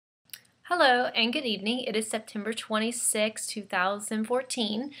Hello and good evening. It is September 26,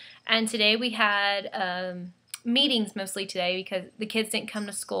 2014, and today we had meetings mostly today because the kids didn't come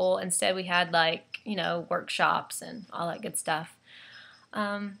to school. Instead, we had workshops and all that good stuff.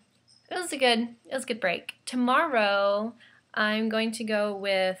 It was a good break. Tomorrow, I'm going to go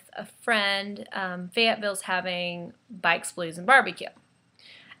with a friend. Fayetteville's having Bikes, Blues, and Barbecue.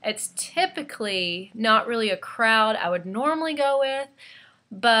 It's typically not really a crowd I would normally go with,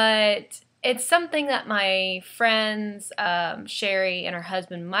 but it's something that my friends Sherry and her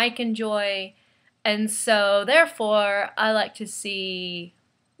husband Mike enjoy, and so therefore I like to see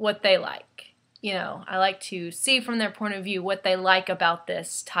what they like. I like to see from their point of view what they like about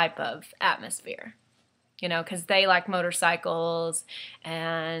this type of atmosphere. Because they like motorcycles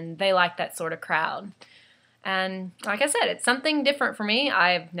and they like that sort of crowd. And like I said, it's something different for me.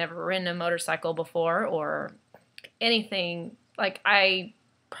 I've never ridden a motorcycle before or anything. I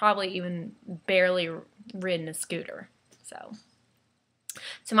probably even barely ridden a scooter. So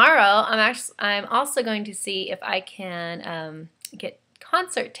tomorrow I'm also going to see if I can get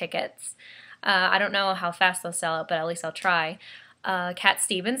concert tickets. I don't know how fast they'll sell it, but at least I'll try. Cat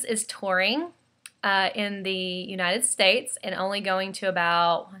Stevens is touring in the United States and only going to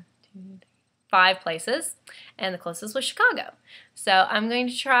about 5 places, and the closest was Chicago. So I'm going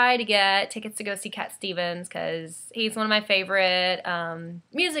to try to get tickets to go see Cat Stevens because he's one of my favorite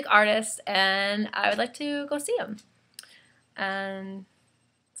music artists, and I would like to go see him. And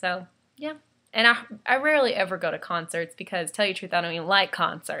so, yeah. And I rarely ever go to concerts because, to tell you the truth, I don't even like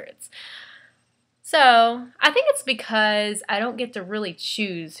concerts. So I think it's because I don't get to really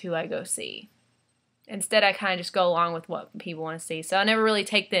choose who I go see. Instead, I kind of just go along with what people want to see. So I never really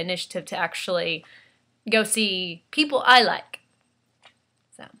take the initiative to actually go see people I like.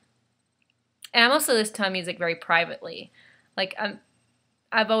 So, and I mostly listen to my music very privately.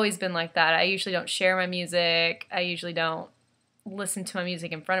 I've always been like that. I usually don't share my music. I usually don't listen to my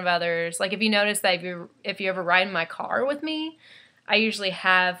music in front of others. Like, if you notice that if you ever ride in my car with me, I usually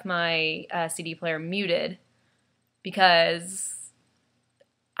have my CD player muted because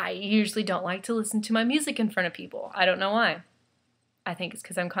I usually don't like to listen to my music in front of people. I don't know why. I think it's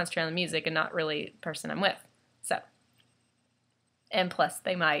because I'm concentrating on the music and not really the person I'm with. So, and plus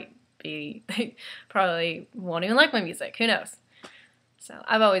they probably won't even like my music. Who knows? So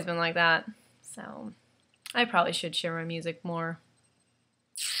I've always been like that. So I probably should share my music more.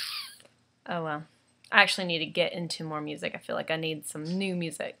 Oh well. I actually need to get into more music. I feel like I need some new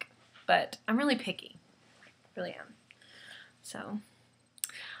music. But I'm really picky. Really am. So,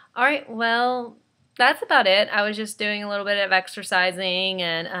 alright, well, that's about it. I was just doing a little bit of exercising,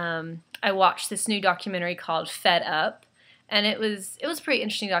 and I watched this new documentary called Fed Up, and it was a pretty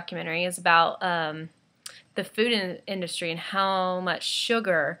interesting documentary. It's about the food industry and how much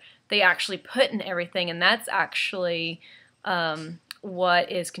sugar they actually put in everything, and that's actually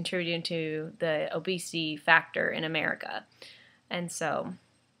what is contributing to the obesity factor in America. And so,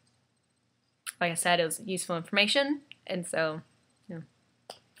 like I said, it was useful information, and so, yeah.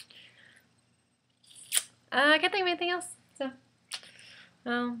 I can't think of anything else, so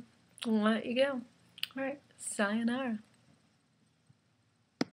I'll let you go. Alright, sayonara.